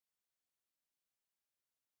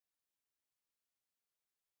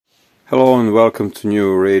Hello and welcome to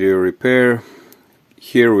new radio repair.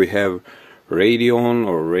 Here we have Radione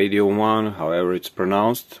or Radio 1, however it's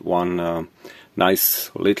pronounced. One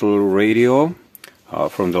nice little radio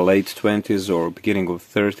from the late 20s or beginning of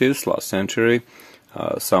 30s, last century,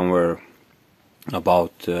 somewhere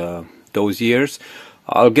about those years.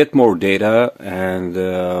 I'll get more data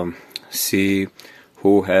and see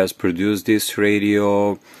who has produced this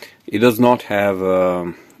radio. It does not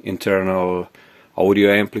have internal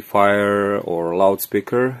audio amplifier or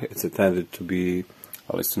loudspeaker. It's intended to be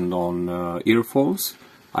listened on earphones.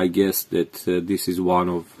 I guess that this is one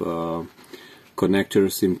of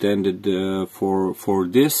connectors intended for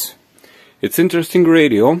this. It's interesting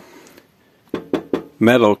radio.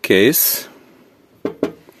 Metal case.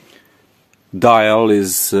 Dial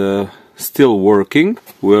is still working.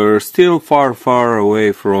 We're still far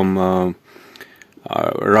away from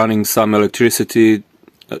running some electricity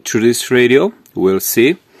through this radio. We'll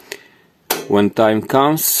see when time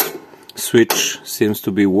comes. Switch seems to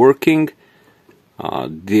be working.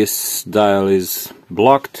 This dial is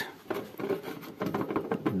blocked.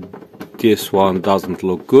 This one doesn't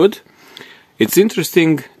look good. It's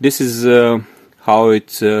interesting. This is how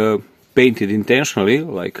it's painted intentionally,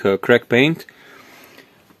 like crack paint.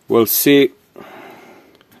 We'll see.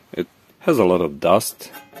 It has a lot of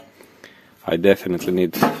dust. I definitely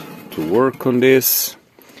need to work on this.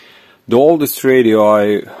 The oldest radio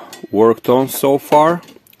I worked on so far,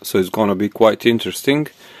 so it's gonna be quite interesting.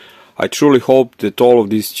 I truly hope that all of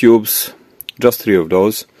these tubes, just 3 of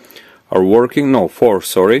those, are working. No, 4,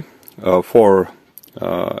 sorry. 4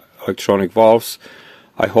 electronic valves.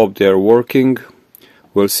 I hope they are working.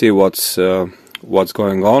 We'll see what's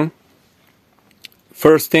going on.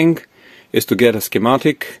 First thing is to get a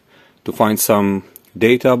schematic, to find some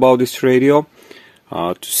data about this radio,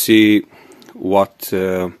 to see what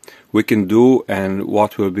we can do and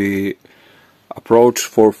what will be approach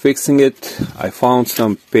for fixing it. I found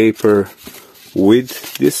some paper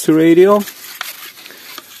with this radio.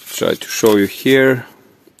 Try to show you here.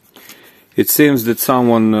 It seems that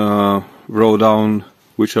someone wrote down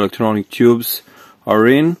which electronic tubes are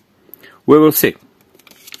in. We will see.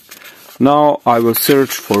 Now I will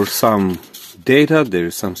search for some data. There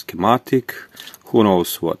is some schematic. Who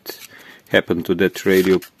knows what happened to that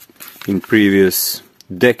radio in previous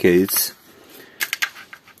decades.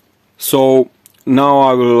 So now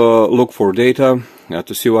I will look for data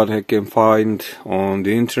to see what I can find on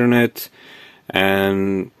the internet,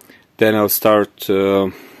 and then I'll start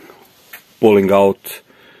pulling out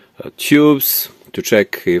tubes to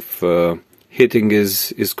check if heating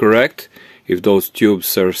is correct, if those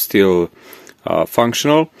tubes are still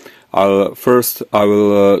functional. First I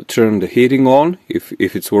will turn the heating on if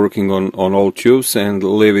it's working on all tubes, and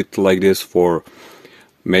leave it like this for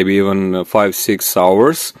maybe even 5-6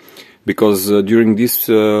 hours, because during this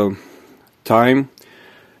time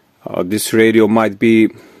this radio might be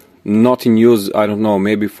not in use, I don't know,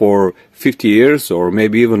 maybe for 50 years or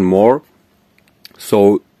maybe even more.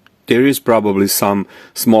 So there is probably some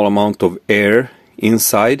small amount of air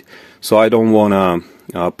inside, so I don't wanna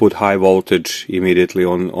put high voltage immediately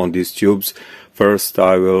on these tubes. First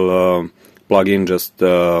I will plug in just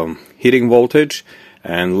heating voltage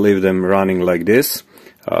and leave them running like this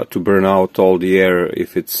to burn out all the air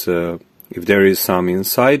if there is some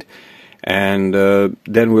inside, and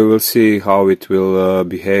then we will see how it will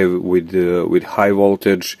behave with high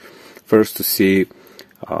voltage. First to see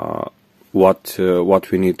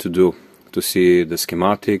what we need to do, to see the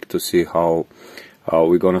schematic, to see how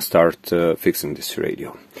we're gonna start fixing this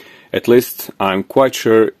radio. At least I'm quite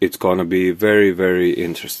sure it's gonna be very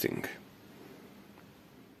interesting.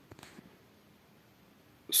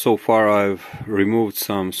 So far I've removed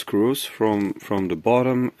some screws from the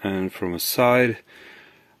bottom and from a side.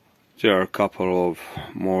 There are a couple of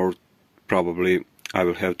more probably I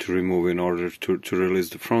will have to remove in order to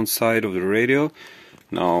release the front side of the radio.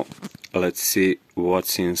 Now let's see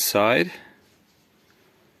what's inside.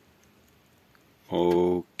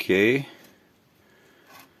 Okay,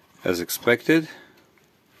 as expected,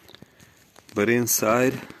 but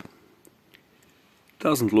inside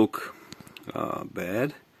doesn't look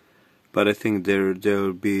bad, but I think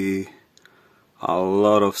there'll be a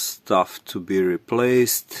lot of stuff to be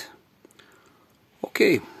replaced.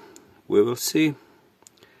 Okay, we will see.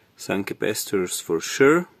 Some capacitors for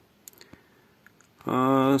sure.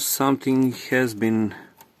 Something has been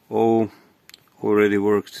already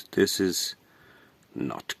worked. This is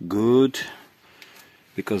not good,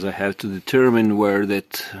 because I have to determine where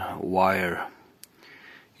that wire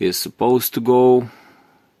is supposed to go.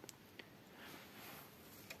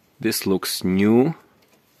 This looks new,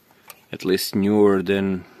 at least newer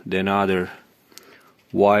than than other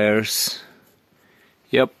wires.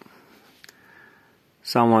 Yep,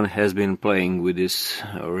 someone has been playing with this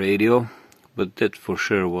radio, but that for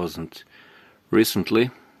sure wasn't recently.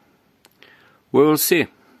 We will see.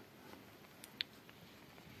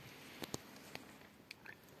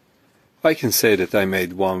 I can say that I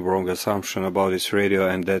made one wrong assumption about this radio,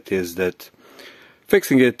 and that is that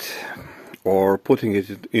fixing it or putting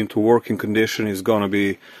it into working condition is gonna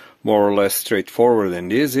be more or less straightforward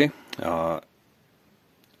and easy.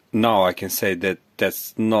 Now I can say that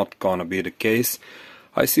that's not gonna be the case.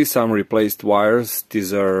 I see some replaced wires.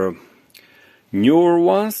 These are newer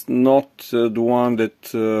ones, not the one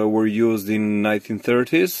that were used in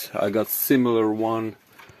 1930s. I got similar one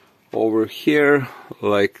over here,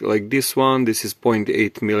 like this one. This is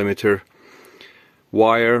 0.8 millimeter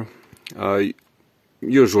wire,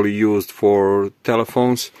 usually used for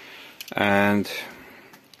telephones, and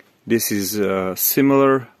this is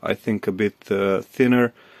similar, I think a bit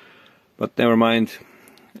thinner, but never mind.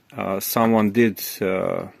 Someone did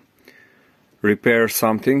repair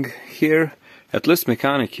something here. At least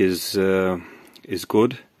mechanic is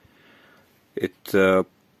good. It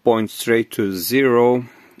points straight to 0,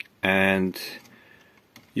 and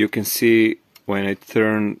you can see when I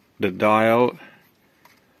turn the dial,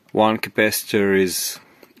 one capacitor is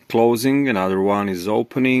closing, another one is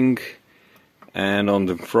opening, and on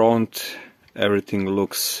the front everything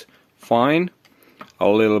looks fine. A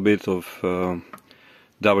little bit of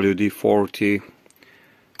WD-40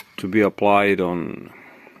 to be applied on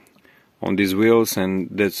these wheels, and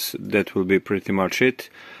that will be pretty much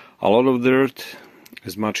it. A lot of dirt,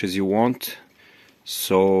 as much as you want,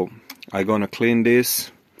 so I'm gonna clean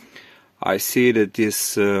this. I see that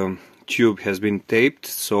this tube has been taped,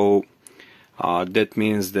 so that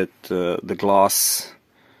means that the glass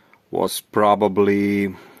was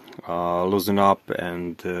probably loosened up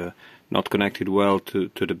and not connected well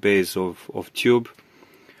to the base of tube.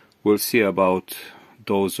 We'll see about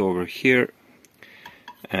those over here,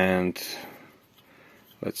 and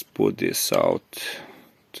let's put this out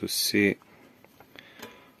to see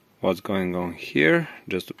what's going on here,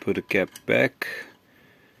 just to put the cap back,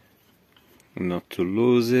 not to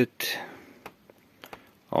lose it.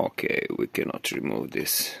 Okay, we cannot remove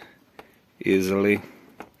this easily.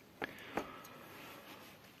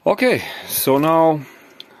 Okay, so now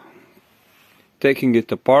taking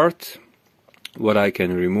it apart, what I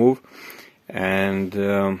can remove, and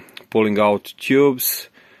pulling out tubes,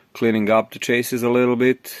 cleaning up the chassis a little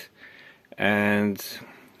bit, and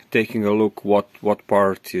taking a look what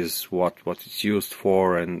part is what it's used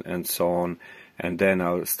for, and so on. And then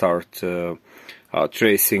I'll start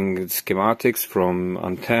tracing schematics from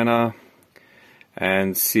antenna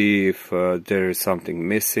and see if there is something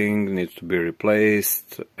missing, needs to be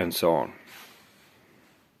replaced, and so on.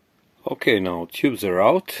 Okay, now tubes are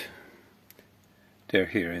out. They're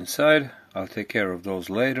here inside. I'll take care of those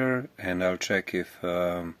later, and I'll check if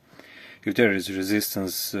there is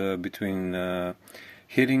resistance between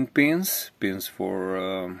heating pins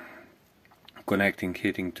for connecting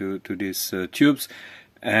heating to these tubes,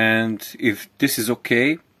 and if this is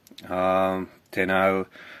okay, then I'll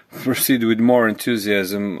proceed with more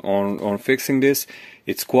enthusiasm on fixing this.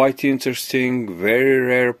 It's quite interesting, very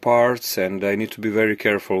rare parts, and I need to be very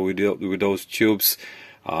careful with those tubes.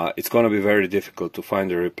 It's gonna be very difficult to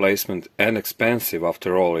find a replacement, and expensive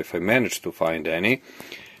after all, if I manage to find any.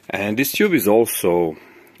 And this tube is also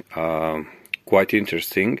quite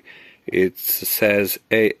interesting. It says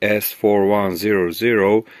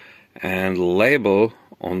AS4100, and label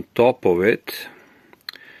on top of it,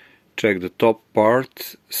 check the top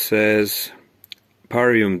part, says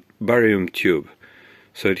barium tube.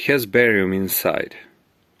 So it has barium inside.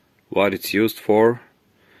 What it's used for,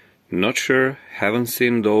 not sure, haven't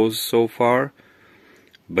seen those so far,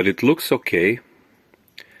 but it looks okay,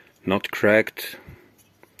 not cracked,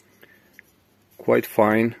 quite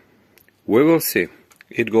fine. We will see.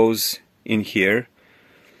 It goes in here.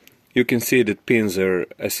 You can see that pins are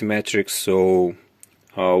asymmetric, so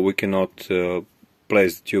we cannot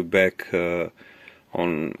place the tube back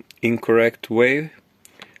on incorrect way.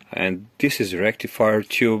 And this is rectifier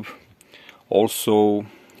tube, also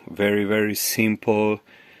very simple.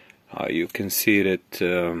 You can see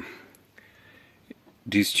that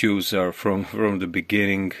these tubes are from the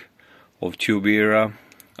beginning of tube era,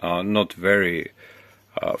 not very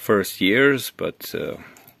first years, but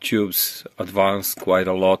tubes advanced quite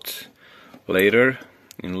a lot later,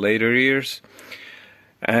 in later years.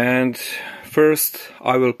 And first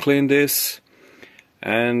I will clean this,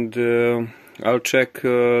 and I'll check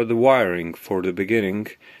the wiring for the beginning,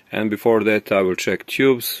 and before that I will check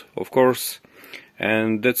tubes, of course,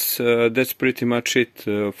 and that's pretty much it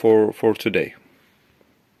for today.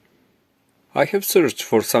 I have searched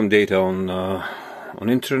for some data on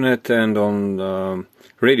internet and on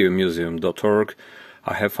radiomuseum.org.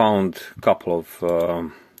 I have found a couple of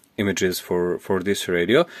images for this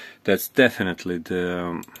radio. That's definitely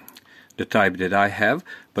the type that I have,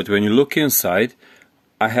 but when you look inside,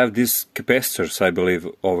 I have these capacitors, I believe,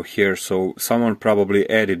 over here, so someone probably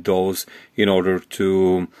added those in order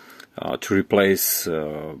to replace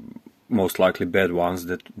most likely bad ones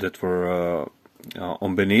that were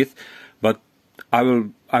on beneath. But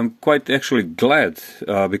I'm quite actually glad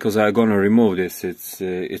because I'm gonna remove this.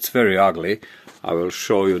 It's very ugly. I will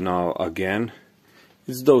show you now again.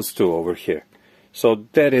 It's those two over here. So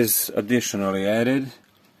that is additionally added,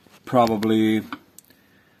 probably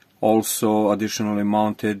also additionally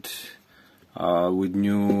mounted with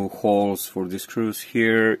new holes for the screws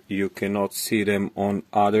here. You cannot see them on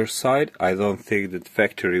other side. I don't think that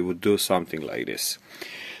factory would do something like this.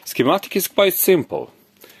 Schematic is quite simple.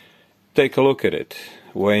 Take a look at it.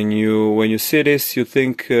 When you see this, you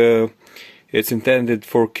think it's intended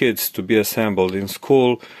for kids to be assembled in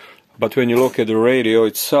school. But when you look at the radio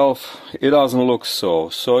itself, it doesn't look so.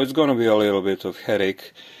 So it's gonna be a little bit of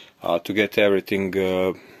headache to get everything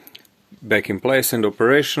back in place and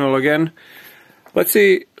operational again. Let's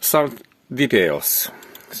see some details,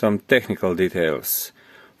 some technical details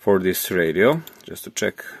for this radio, just to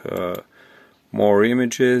check more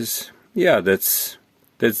images. Yeah, that's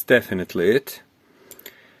definitely it.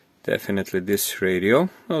 Definitely this radio.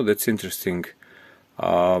 Oh, that's interesting.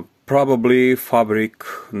 Probably fabric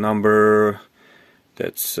number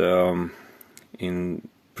that's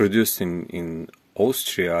produced in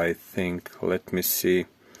Austria, I think. Let me see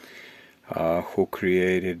who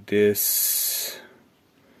created this.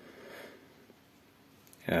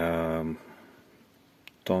 Don't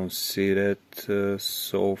see that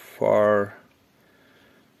so far.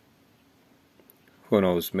 Who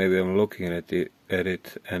knows? Maybe I'm looking at it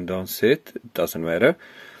and don't see it. It doesn't matter.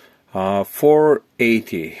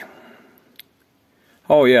 480.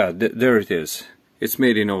 Oh yeah, there it is. It's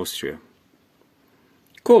made in Austria.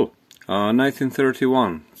 Cool.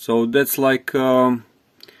 1931. So that's like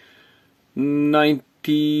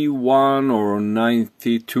 91 or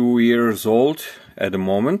 92 years old at the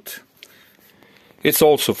moment. It's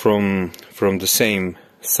also from the same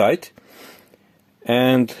site.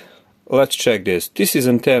 And let's check this. This is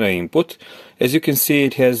antenna input. As you can see,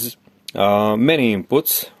 it has many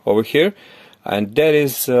inputs over here, and that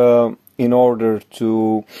is in order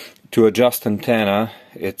to adjust antenna,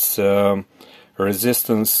 its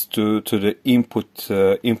resistance to the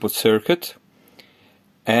input circuit.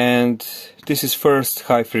 And this is first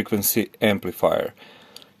high frequency amplifier.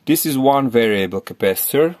 This is one variable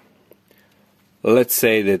capacitor. Let's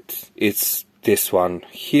say that it's this one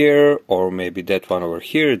here, or maybe that one over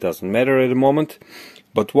here, it doesn't matter at the moment,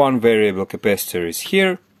 but one variable capacitor is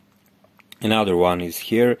here, another one is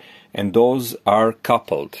here, and those are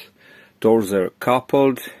coupled. Those are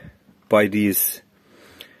coupled by these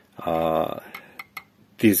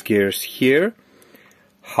gears here.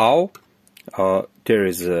 How? There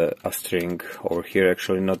is a string over here,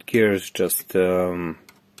 actually not gears, just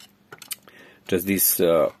these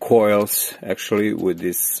coils actually with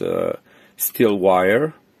this steel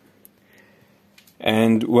wire.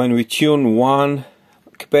 And when we tune one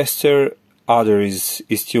capacitor, other is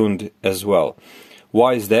tuned as well.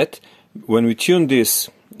 Why is that? When we tune this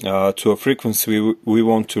to a frequency we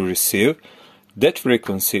want to receive, that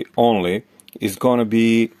frequency only is gonna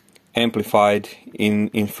be amplified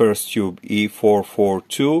in first tube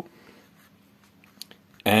E442,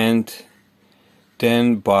 and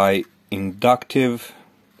then by inductive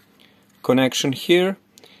connection here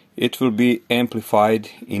it will be amplified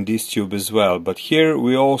in this tube as well. But here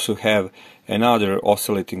we also have another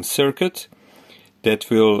oscillating circuit that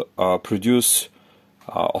will produce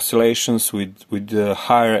oscillations with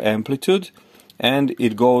higher amplitude, and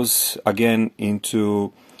it goes again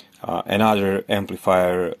into another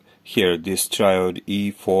amplifier here, this triode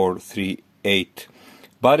E438.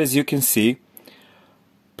 But as you can see,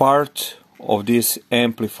 part of this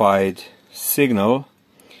amplified signal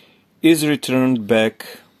is returned back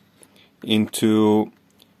into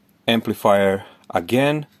amplifier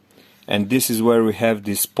again, and this is where we have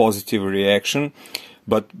this positive reaction.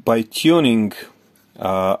 But by tuning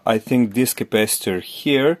I think this capacitor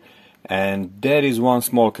here, and there is one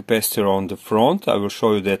small capacitor on the front, I will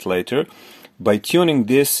show you that later. By tuning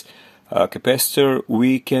this capacitor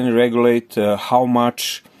we can regulate how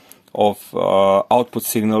much of output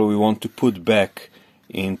signal we want to put back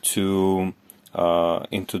into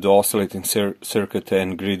into the oscillating circuit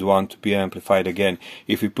and grid 1 to be amplified again.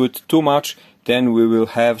 If we put too much, then we will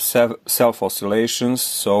have self-oscillations,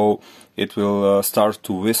 so it will start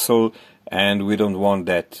to whistle, and we don't want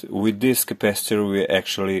that. With this capacitor we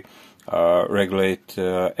actually regulate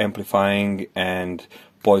amplifying and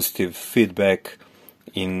positive feedback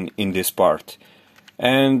in this part.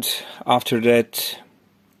 And after that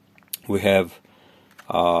we have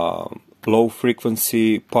low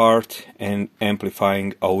frequency part and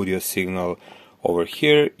amplifying audio signal over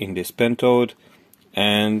here in this pentode,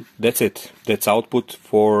 and that's it. That's output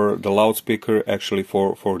for the loudspeaker, actually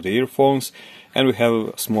for the earphones. And we have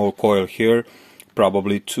a small coil here,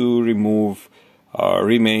 probably to remove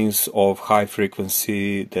remains of high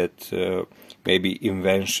frequency that maybe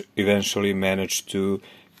eventually manage to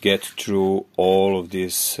get through all of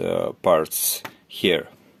these parts here.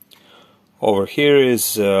 Over here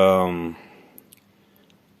is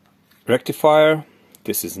rectifier.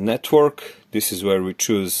 This is network. This is where we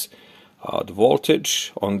choose the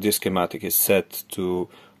voltage. On this schematic is set to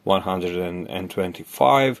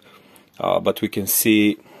 125, but we can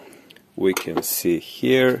see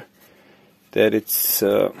here that it's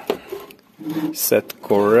set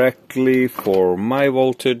correctly for my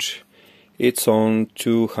voltage. It's on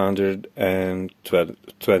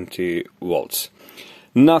 220 volts.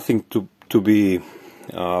 Nothing to be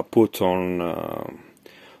put on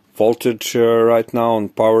voltage right now on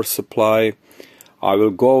power supply. I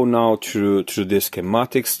will go now through this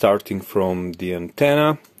schematic, starting from the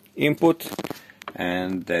antenna input,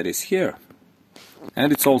 and that is here.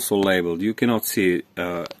 And it's also labeled. You cannot see it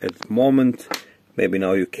at the moment. Maybe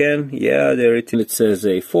now you can. Yeah, there it is. It says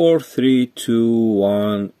a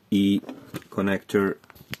 4321E connector.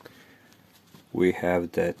 We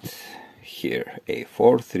have that here, a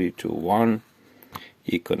 4321E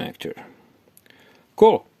connector.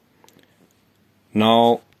 Cool.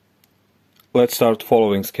 Now let's start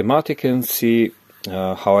following schematic and see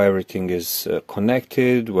how everything is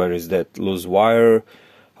connected. Where is that loose wire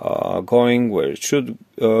going, where it should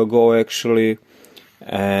go actually,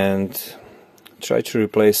 and try to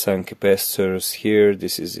replace some capacitors here.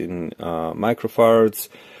 This is in microfarads,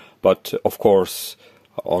 but of course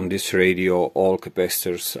on this radio all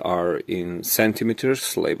capacitors are in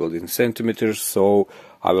centimeters, labeled in centimeters, so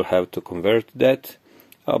I will have to convert that,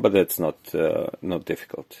 but that's not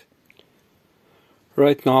difficult.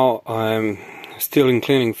 Right now I'm still in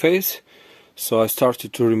cleaning phase, so I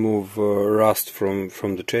started to remove rust from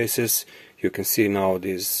the chassis. You can see now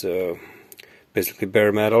this basically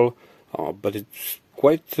bare metal, but it's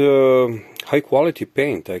quite high quality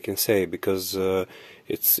paint, I can say, because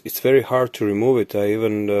it's very hard to remove it. I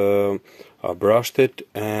even brushed it,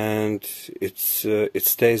 and it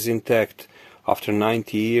stays intact after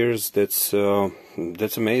 90 years. That's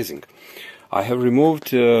amazing. I have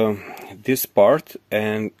removed this part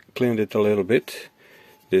and cleaned it a little bit,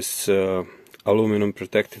 this aluminum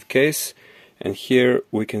protective case, and here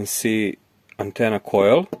we can see antenna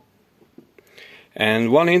coil.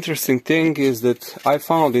 And one interesting thing is that I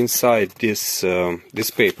found inside this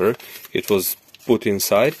paper, it was put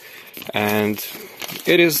inside, and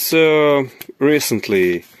it is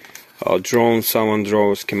recently someone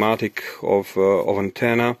drew a schematic of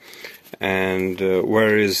antenna and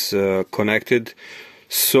where is connected.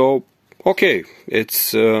 So okay,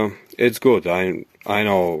 it's good. I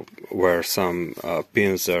know where some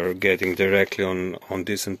pins are getting directly on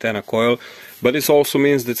this antenna coil, but this also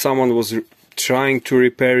means that someone was trying to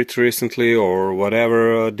repair it recently or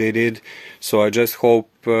whatever they did. So I just hope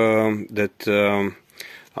that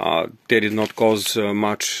they did not cause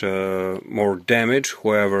much more damage,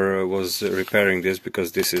 whoever was repairing this,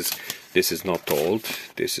 because this is not old,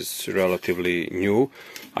 this is relatively new.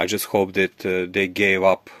 I just hope that they gave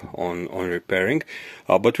up on repairing,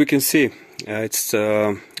 but we can see it's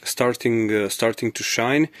starting to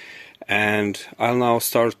shine, and I'll now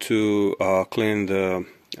start to clean the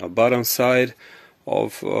bottom side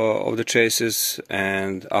of the chassis,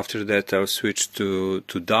 and after that I'll switch to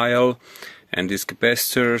dial and these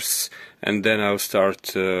capacitors, and then I'll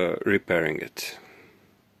start repairing it.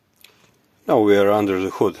 Now we are under the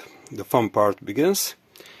hood. The fun part begins,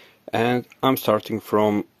 and I'm starting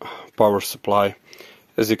from power supply.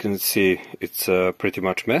 As you can see, it's pretty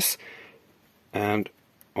much mess. And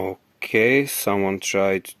okay, someone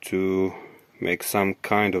tried to make some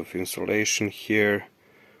kind of installation here,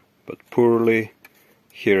 but poorly.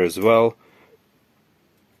 Here as well.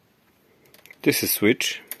 This is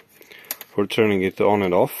switch for turning it on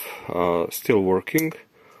and off, still working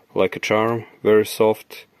like a charm, very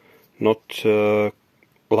soft, not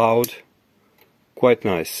loud, quite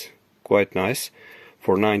nice.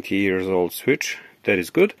 for 90 years old switch. That is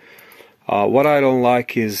good. What I don't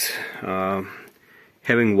like is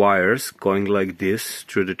having wires going like this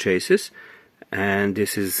through the chassis, and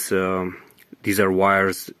this is these are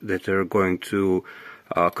wires that are going to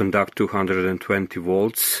conduct 220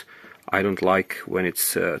 volts. I don't like when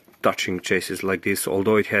it's touching chassis like this.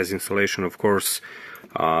 Although it has insulation, of course,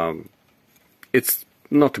 it's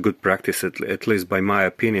not a good practice, at least by my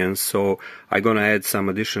opinion. So I'm gonna add some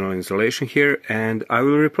additional insulation here, and I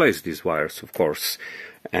will replace these wires, of course,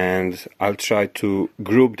 and I'll try to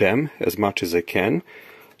group them as much as I can.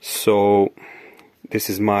 So this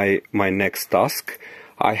is my next task.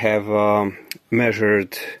 I have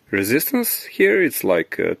measured resistance here. It's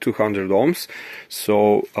like 200 ohms,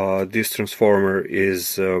 so this transformer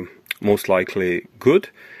is most likely good,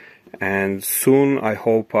 and soon I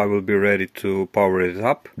hope I will be ready to power it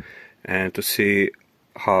up and to see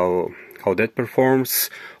how that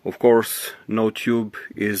performs. Of course, no tube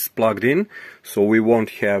is plugged in, so we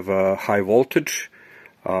won't have high voltage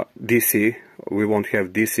DC. We won't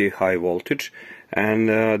have DC high voltage, and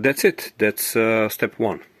that's it. That's step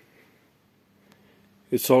one.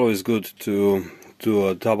 It's always good to do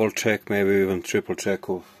a double check, maybe even triple check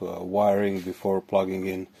of wiring before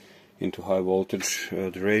plugging into high voltage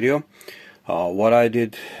the radio. What I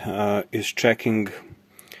did is checking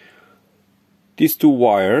these two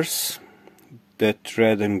wires, that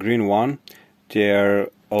red and green one. They are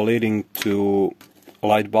leading to a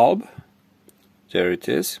light bulb. There it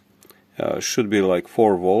is. Should be like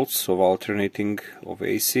 4 volts of alternating of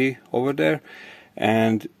AC over there.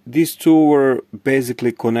 And these two were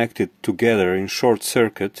basically connected together in short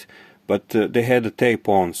circuit, but they had a tape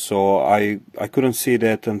on, so I couldn't see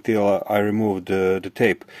that until I removed the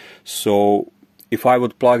tape. So if I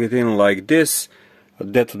would plug it in like this,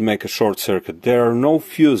 that would make a short circuit. There are no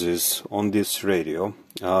fuses on this radio,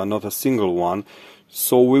 not a single one,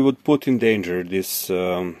 so we would put in danger this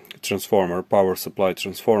transformer, power supply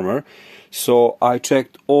transformer. So I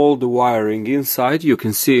checked all the wiring inside. You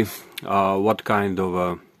can see what kind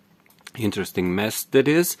of interesting mess that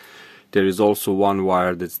is. There is also one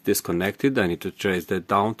wire that's disconnected. I need to trace that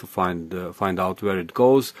down to find out where it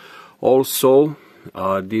goes. Also,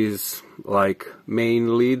 this like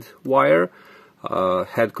main lead wire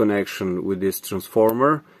had connection with this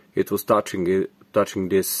transformer. It was touching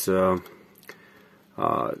this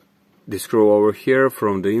this screw over here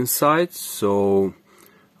from the inside, so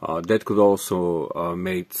that could also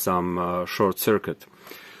make some short circuit.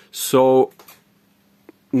 So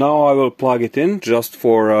now I will plug it in just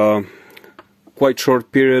for a quite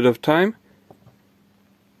short period of time.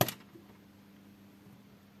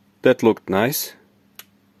 That looked nice.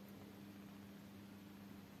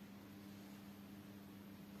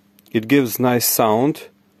 It gives nice sound.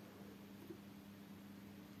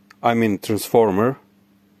 I mean transformer.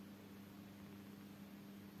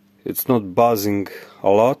 It's not buzzing a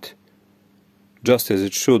lot, just as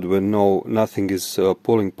it should when nothing is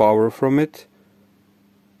pulling power from it.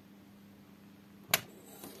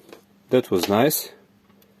 That was nice.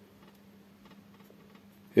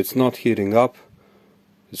 It's not heating up.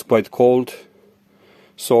 It's quite cold.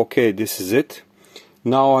 So okay, this is it.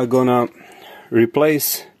 Now I'm gonna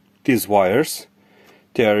replace these wires.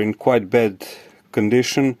 They are in quite bad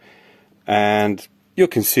condition, and you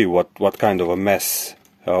can see what kind of a mess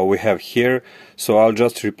we have here. So I'll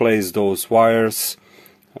just replace those wires,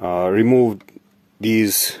 remove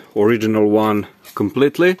these original one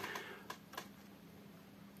completely,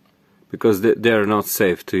 because they're not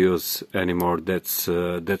safe to use anymore, that's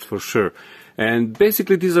for sure. And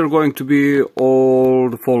basically these are going to be all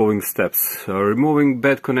the following steps: removing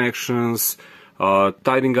bad connections,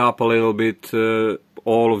 tidying up a little bit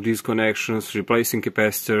all of these connections, replacing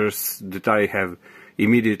capacitors that I have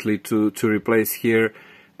immediately to replace here,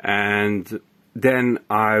 and then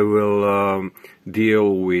I will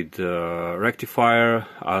deal with rectifier.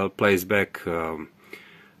 I'll place back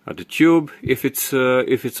the tube if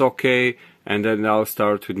it's okay, and then I'll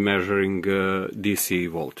start with measuring DC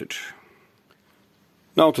voltage.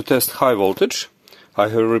 Now to test high voltage, I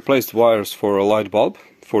have replaced wires for a light bulb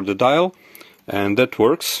for the dial, and that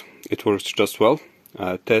works. It works just well.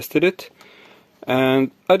 I tested it,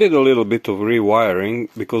 and I did a little bit of rewiring,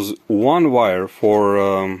 because one wire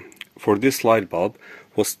for this light bulb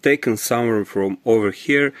was taken somewhere from over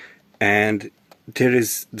here, and there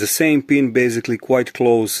is the same pin basically quite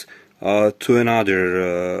close to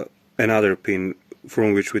another pin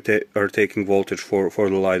from which we are taking voltage for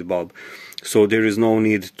the light bulb. So there is no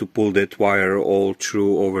need to pull that wire all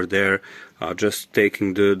through over there, just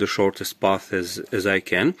taking the shortest path as I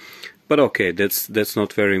can. But okay, that's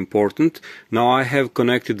not very important. Now I have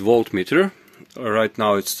connected voltmeter Right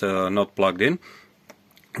now it's not plugged in.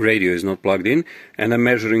 Radio is not plugged in, and I'm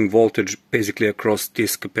measuring voltage basically across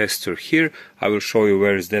this capacitor here. I will show you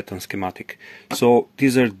where is that on schematic. So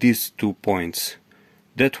these are these 2 points,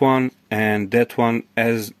 that one and that one,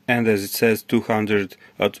 as it says 2000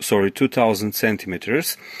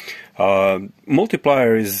 centimeters.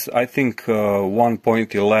 Multiplier is, I think,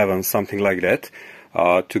 1.11, something like that,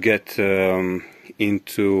 to get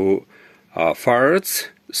into farads.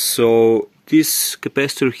 So this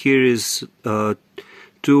capacitor here is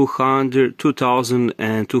 2200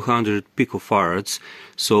 picofarads,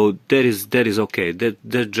 so that is okay.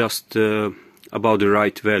 That's just about the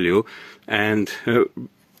right value. And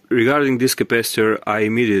regarding this capacitor, I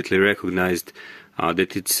immediately recognized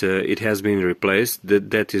that it has been replaced.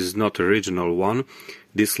 That is not original one.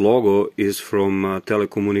 This logo is from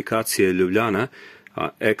Telekomunikacije Ljubljana,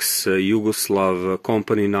 ex-Yugoslav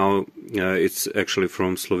company. Now it's actually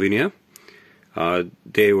from Slovenia.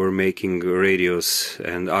 They were making radios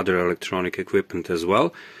and other electronic equipment as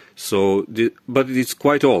well. So, but it's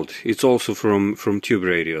quite old. It's also from tube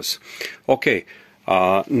radios. Okay,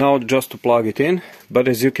 now just to plug it in. But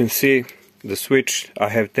as you can see, the switch, I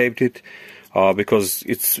have taped it because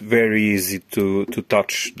it's very easy to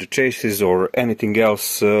touch the chassis or anything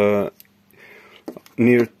else near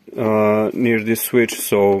this switch.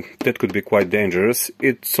 So that could be quite dangerous.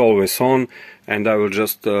 It's always on, and I will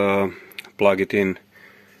just plug it in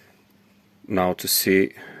now to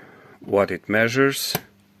see what it measures.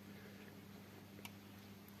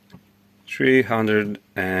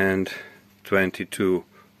 322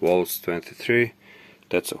 volts 23.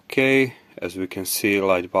 That's okay. As we can see,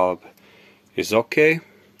 light bulb is okay.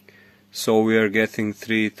 So we are getting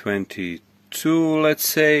 322, let's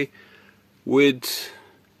say, with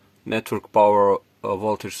network power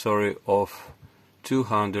voltage, of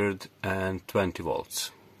 220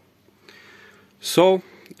 volts. So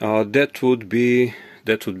that would be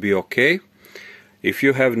okay. If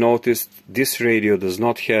you have noticed, this radio does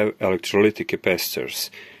not have electrolytic capacitors.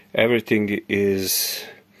 Everything is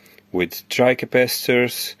with dry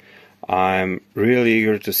capacitors. I'm really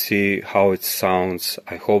eager to see how it sounds.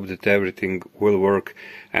 I hope that everything will work,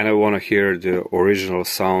 and I want to hear the original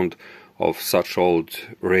sound of such old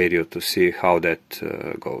radio to see how that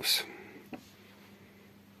goes.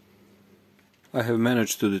 I have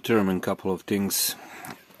managed to determine a couple of things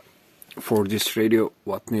for this radio,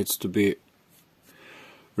 what needs to be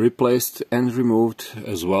replaced and removed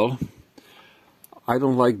as well. I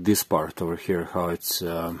don't like this part over here, how it's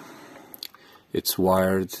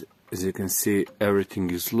wired. As you can see, everything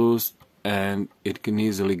is loose and it can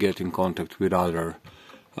easily get in contact with other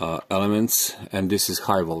elements, and this is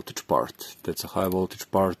high voltage part. That's a high voltage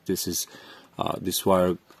part. This is this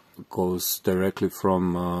wire goes directly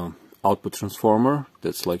from output transformer,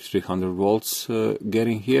 that's like 300 volts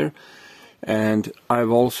getting here. And I've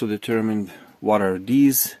also determined what are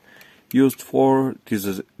these used for.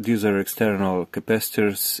 These are external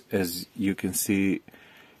capacitors. As you can see,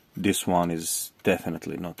 this one is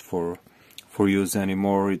definitely not for use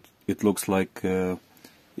anymore. It looks like it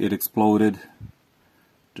exploded.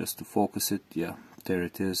 Just to focus it, yeah, there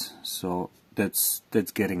it is. So that's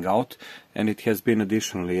getting out, and it has been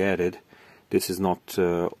additionally added. This is not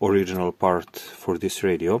original part for this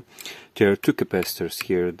radio. There are two capacitors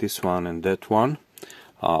here, this one and that one.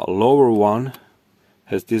 Lower one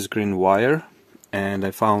has this green wire, and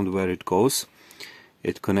I found where it goes.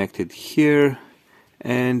 It connected here,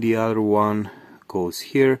 and the other one goes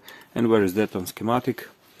here. And where is that on schematic?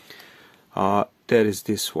 That is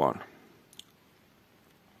this one.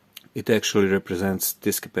 It actually represents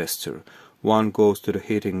this capacitor. One goes to the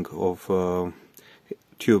heating of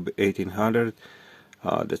tube 1800,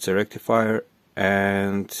 that's a rectifier,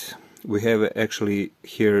 and we have actually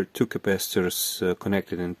here two capacitors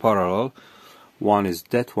connected in parallel. One is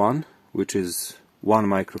that one, which is 1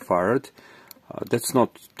 microfarad. That's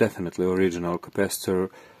not definitely original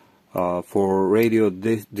capacitor. For radio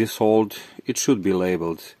this old, it should be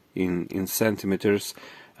labeled in centimeters,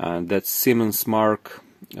 and that's Siemens mark,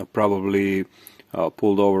 probably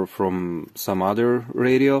pulled over from some other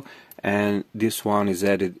radio, and this one is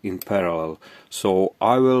added in parallel. So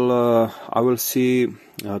I will see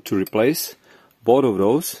to replace both of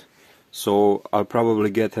those. So I'll probably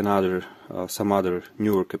get another some other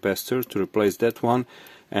newer capacitor to replace that one,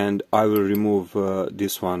 and I will remove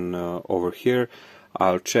this one over here.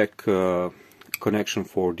 I'll check connection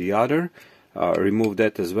for the other, remove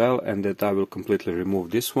that as well, and that I will completely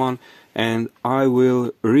remove this one, and I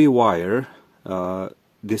will rewire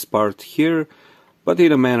this part here, but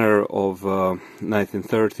in a manner of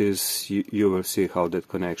 1930s. You will see how that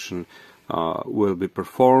connection will be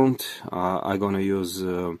performed. I'm gonna use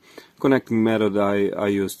connecting method I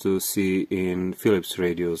used to see in Philips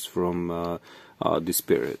radios from this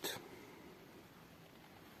period.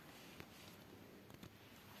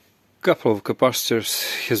 Couple of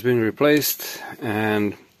capacitors has been replaced,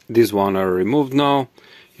 and these one are removed now.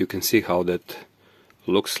 You can see how that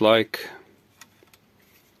looks like.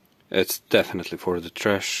 It's definitely for the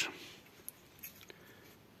trash.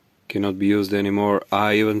 Cannot be used anymore.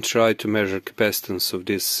 I even tried to measure capacitance of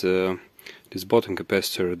this this bottom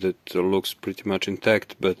capacitor that looks pretty much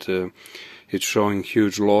intact, but it's showing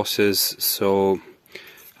huge losses, so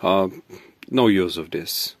no use of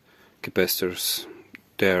this capacitors.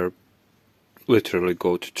 They're literally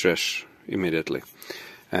go to trash immediately.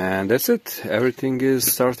 And that's it. Everything is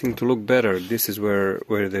starting to look better. This is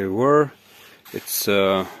where they were. It's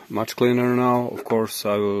much cleaner now. Of course,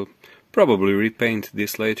 I will probably repaint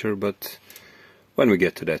this later, but when we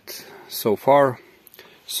get to that. So far,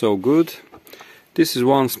 so good. This is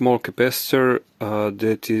one small capacitor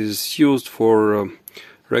that is used for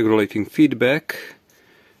regulating feedback,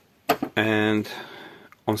 and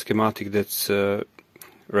on schematic that's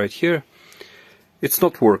right here. It's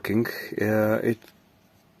not working.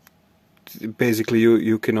 Basically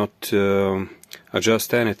you cannot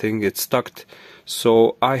adjust anything. It's stuck.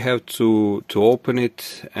 So I have to open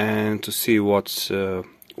it and to see what's the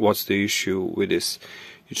issue with this.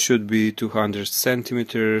 It should be 200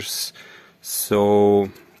 centimeters.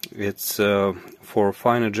 So it's for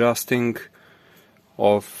fine adjusting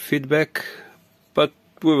of feedback. But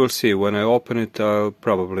we will see. When I open it, I'll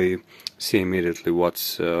probably see immediately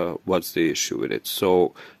what's the issue with it.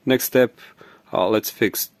 So next step, let's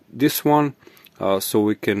fix this one so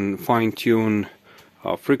we can fine-tune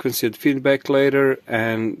frequency and feedback later,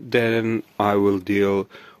 and then I will deal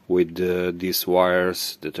with these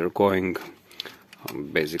wires that are going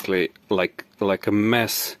basically like a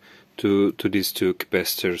mess to these two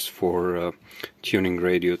capacitors for tuning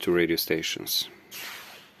radio to radio stations.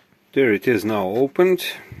 There it is now opened.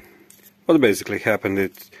 What basically happened,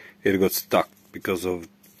 it got stuck because of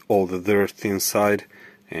all the dirt inside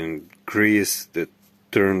and grease that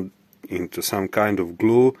turned into some kind of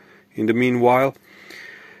glue in the meanwhile.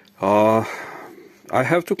 I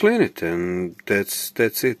have to clean it, and that's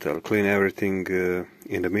it. I'll clean everything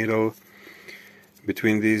in the middle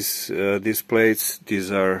between these plates.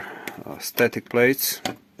 These are static plates.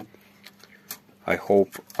 I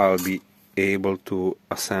hope I'll be able to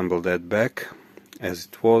assemble that back as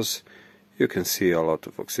it was. You can see a lot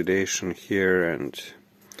of oxidation here, and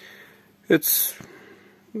it's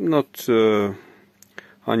not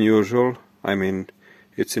unusual. I mean,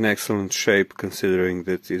 it's in excellent shape considering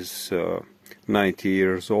that it's 90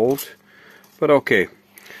 years old. But okay,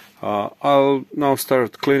 I'll now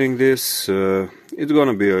start cleaning this. It's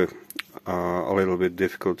gonna be a little bit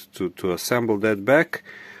difficult to assemble that back,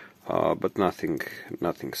 but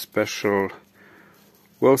nothing special.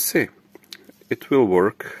 We'll see. It will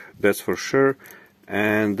work, that's for sure.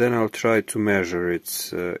 And then I'll try to measure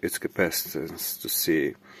its capacitance to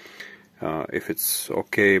see if it's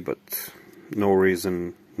okay, but no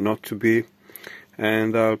reason not to be.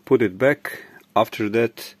 And I'll put it back. After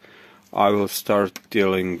that, I will start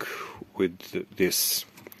dealing with this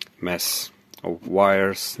mess of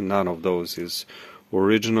wires. None of those is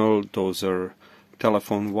original. Those are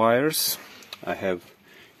telephone wires. I have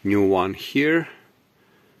new one here,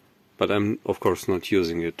 but I'm of course not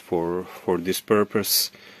using it for this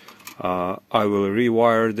purpose. I will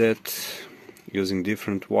rewire that using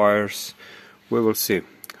different wires. We will see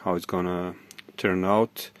how it's gonna turn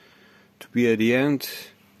out to be at the end,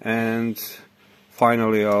 and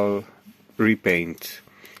finally I'll repaint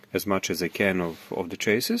as much as I can of the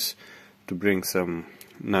chases to bring some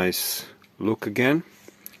nice look again,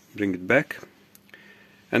 bring it back,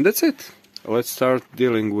 and that's it. Let's start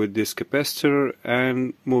dealing with this capacitor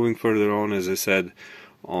and moving further on, as I said,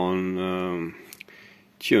 on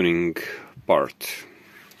tuning part.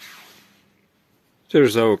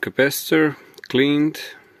 There's our capacitor, cleaned,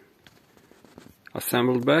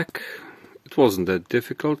 assembled back. It wasn't that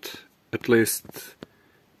difficult, at least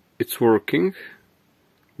it's working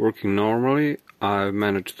normally. I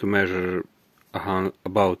managed to measure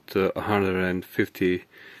about 150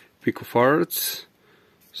 picofarads,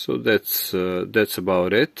 so that's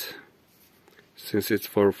about it. Since it's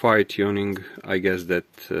for fine tuning, I guess that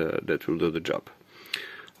will do the job.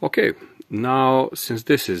 Okay, now since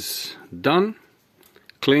this is done,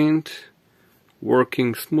 cleaned,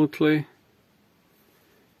 working smoothly.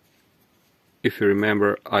 If you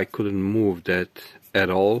remember, I couldn't move that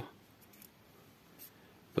at all,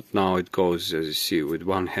 but now it goes, as you see, with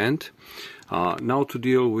one hand. Now to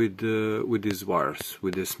deal with these wires,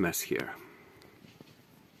 with this mess here.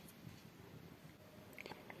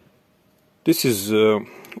 This is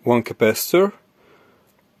one capacitor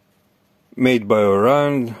made by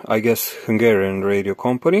Radione, I guess Hungarian radio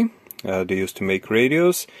company. They used to make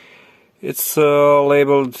radios. It's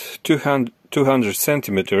labeled 200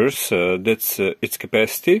 centimeters. That's its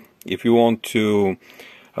capacity. If you want to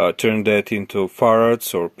turn that into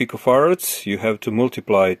farads or picofarads, you have to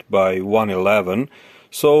multiply it by 111.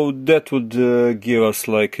 So that would give us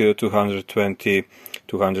like 220,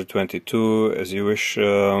 222, as you wish,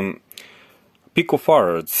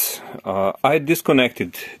 picofarads. I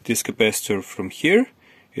disconnected this capacitor from here.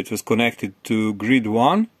 It was connected to grid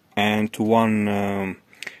 1 and to one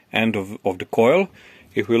end of the coil.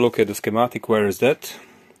 If we look at the schematic, where is that?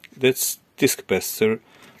 That's this capacitor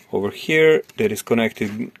over here that is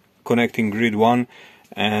connecting grid 1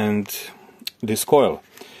 and this coil.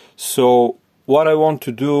 So what I want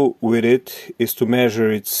to do with it is to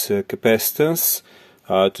measure its capacitance,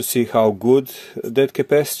 to see how good that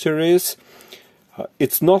capacitor is.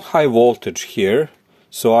 It's not high voltage here,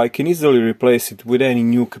 so I can easily replace it with any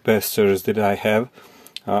new capacitors that I have.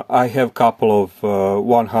 I have a couple of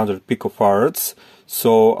 100 picofarads,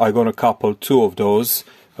 so I'm gonna couple two of those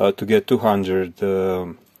to get 200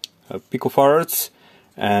 picofarads,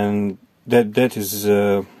 and that is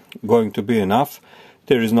going to be enough.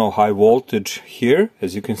 There is no high voltage here.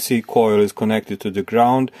 As you can see, coil is connected to the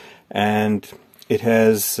ground, and it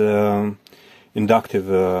has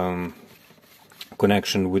inductive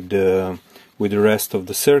connection with the rest of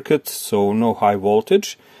the circuit, so no high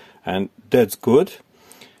voltage, and that's good.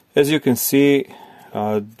 As you can see,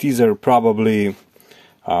 these are probably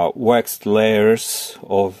waxed layers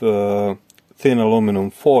of thin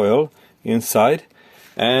aluminum foil inside,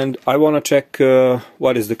 and I want to check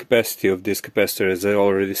what is the capacity of this capacitor, as I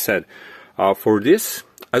already said. For this,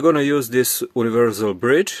 I'm going to use this universal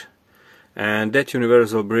bridge, and that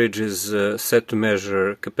universal bridge is set to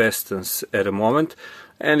measure capacitance at a moment,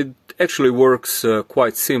 and it actually works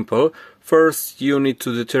quite simple. First, you need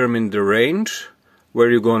to determine the range where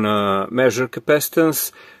you're gonna measure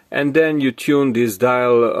capacitance, and then you tune this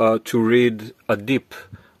dial to read a dip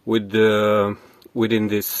with within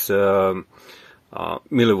this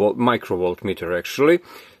microvolt meter actually.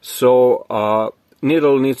 So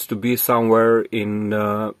needle needs to be somewhere in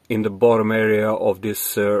the bottom area of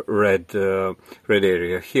this red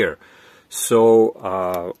area here. So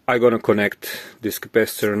I'm gonna connect this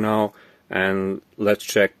capacitor now, and let's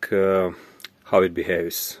check how it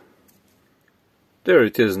behaves. There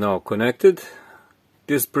it is now connected.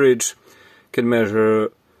 This bridge can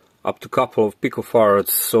measure up to a couple of picofarads,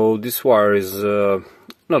 so this wire is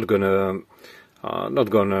not gonna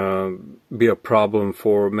be a problem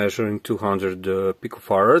for measuring 200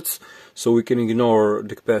 picofarads. So we can ignore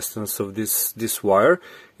the capacitance of this wire.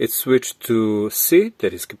 It's switched to C,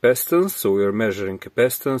 that is capacitance, so we are measuring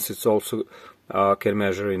capacitance. It's also can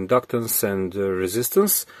measure inductance and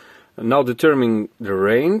resistance. Now determining the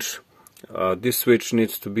range. This switch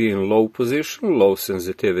needs to be in low position, low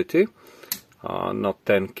sensitivity, not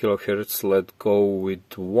 10 kilohertz. Let's go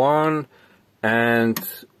with 1. And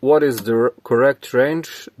what is the correct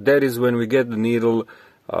range? That is when we get the needle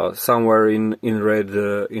somewhere in red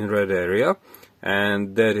area,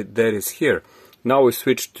 and that is here. Now we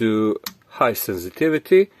switch to high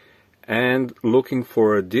sensitivity and looking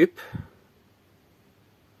for a dip.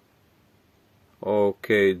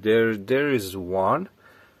 Okay, there is one.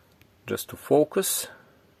 Just to focus,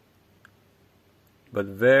 but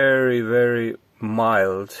very, very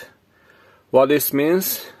mild. What this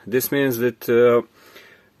means? This means that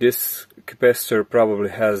this capacitor probably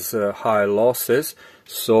has high losses,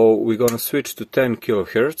 so we're gonna switch to 10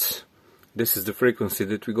 kilohertz. This is the frequency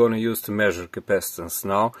that we're gonna use to measure capacitance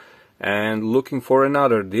now, and looking for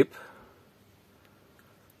another dip.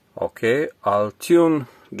 Okay, I'll tune,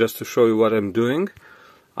 just to show you what I'm doing.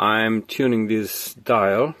 I'm tuning this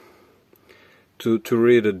dial to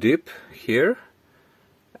read a dip here,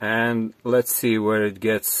 and let's see where it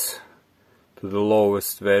gets to the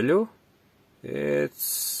lowest value. It's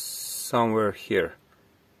somewhere here,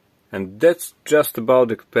 and that's just about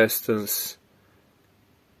the capacitance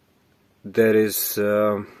that is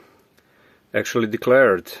actually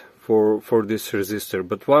declared for this resistor.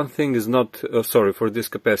 But one thing is not for this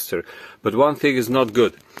capacitor, but one thing is not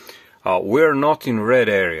good. We're not in red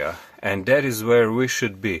area, and that is where we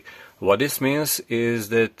should be. What this means is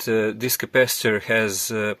that this capacitor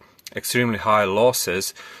has extremely high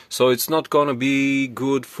losses, so it's not gonna be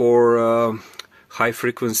good for high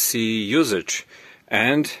frequency usage.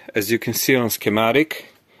 And as you can see on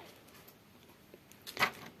schematic,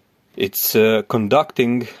 It's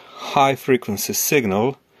conducting high frequency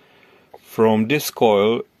signal from this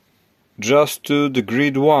coil just to the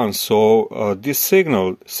grid 1. So this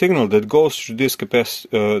signal that goes through this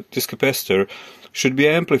capacitor should be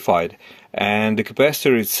amplified, and the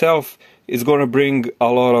capacitor itself is going to bring a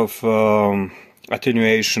lot of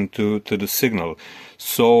attenuation to the signal.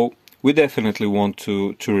 So we definitely want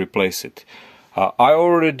to replace it. I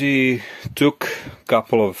already took a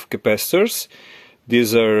couple of capacitors.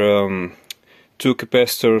 These are two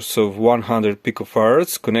capacitors of 100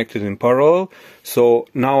 picofarads connected in parallel. So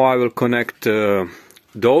now I will connect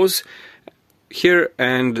those here,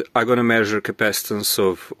 and I'm gonna measure capacitance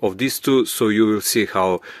of these two, so you will see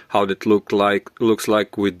how that looks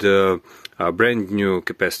like with the brand new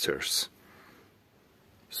capacitors.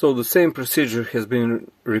 So the same procedure has been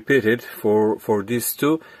repeated for these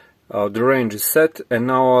two. The range is set, and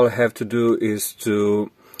now all I have to do is to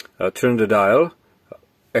turn the dial,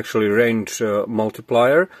 actually range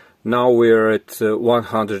multiplier. Now we're at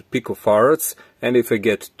 100 picofarads, and if I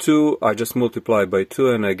get 2, I just multiply by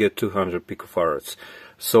 2 and I get 200 picofarads.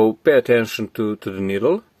 So pay attention to the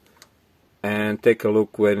needle and take a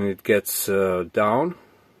look when it gets down.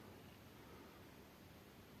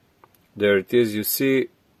 There it is. You see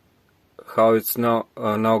how it's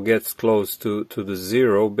now gets close to the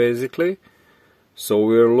 0 basically. So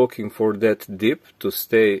we're looking for that dip to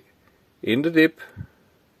stay in the dip.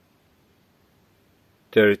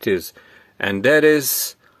 There it is, and that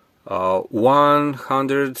is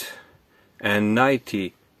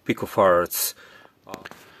 190 picofarads.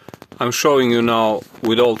 I'm showing you now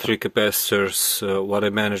with all three capacitors what I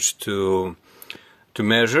managed to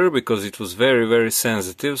measure, because it was very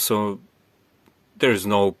sensitive, so there's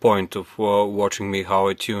no point of watching me how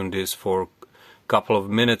I tuned this for a couple of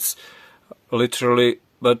minutes literally,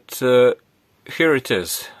 but here it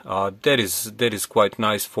is. That is quite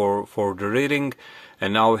nice for the reading.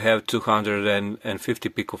 And now we have 250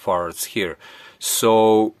 picofarads here.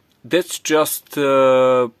 So that's just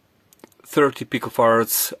 30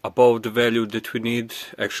 picofarads above the value that we need,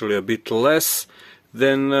 actually a bit less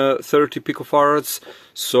than 30 picofarads.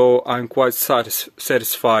 So I'm quite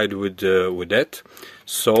satisfied with that.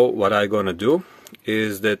 So what I'm gonna do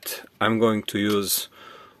is that I'm going to use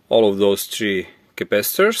all of those three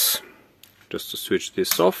capacitors, just to switch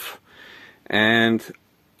this off, and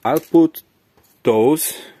I'll put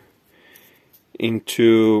those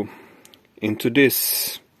into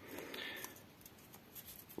this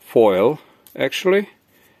foil actually,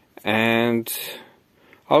 and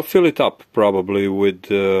I'll fill it up probably with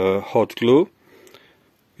hot glue,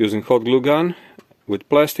 using hot glue gun with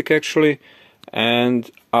plastic actually, and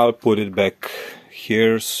I'll put it back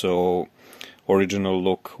here so original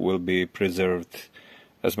look will be preserved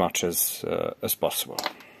as much as possible.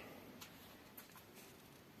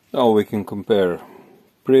 Now we can compare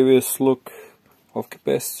previous look of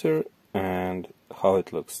capacitor and how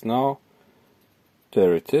it looks now.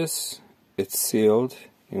 There it is. It's sealed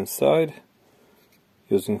inside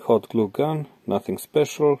using hot glue gun, nothing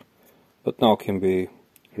special, but now can be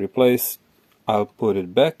replaced. I'll put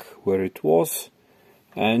it back where it was,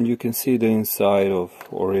 and you can see the inside of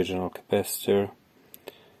original capacitor.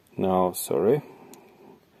 Now, sorry,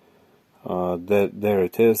 there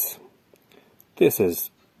it is. This is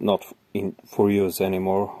not for use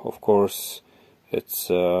anymore, of course. It's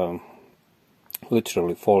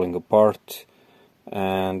literally falling apart,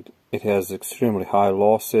 and it has extremely high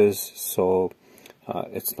losses, so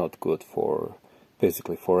it's not good for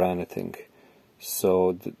basically for anything.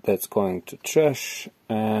 So that's going to trash,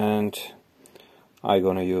 and I'm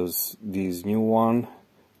gonna use these new one.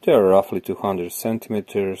 They're roughly 200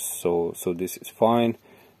 centimeters, so this is fine,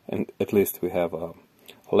 and at least we have a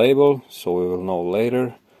label, so we will know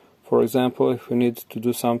later, for example, if we need to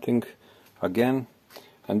do something again.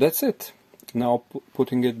 And that's it. Now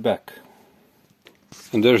putting it back.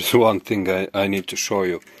 And there's one thing I need to show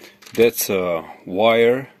you. That's a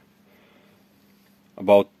wire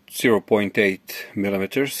about 0.8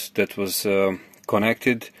 millimeters that was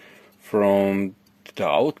connected from the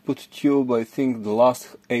output tube, I think the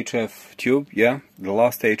last HF tube, yeah, the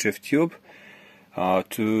last HF tube,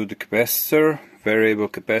 to the capacitor, variable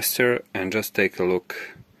capacitor, and just take a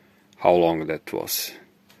look how long that was.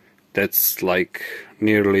 That's like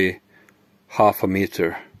nearly half a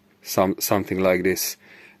meter, something like this,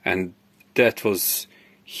 and that was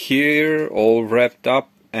here all wrapped up,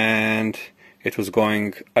 and it was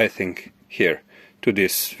going, I think, here to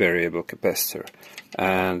this variable capacitor.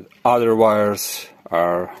 And other wires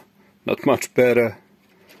are not much better.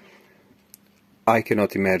 I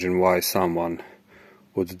cannot imagine why someone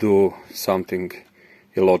would do something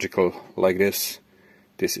illogical like this.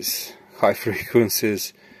 This is high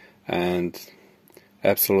frequencies, and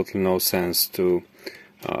absolutely no sense to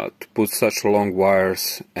put such long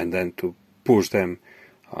wires and then to push them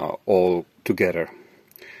all together.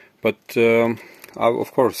 But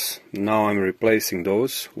of course, now I'm replacing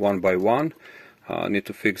those one by one. I need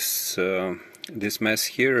to fix this mess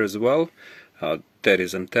here as well. That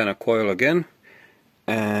is antenna coil again,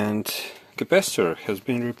 and capacitor has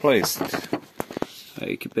been replaced.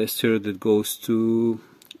 A capacitor that goes to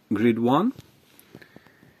grid 1,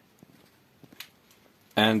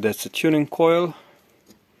 and that's a tuning coil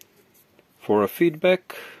for a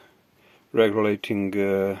feedback regulating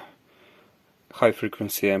high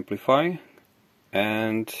frequency amplifying,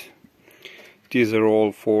 and these are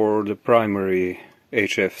all for the primary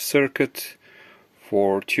HF circuit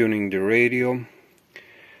for tuning the radio.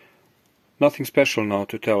 Nothing special now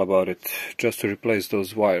to tell about it, just to replace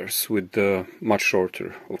those wires with much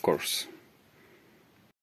shorter, of course.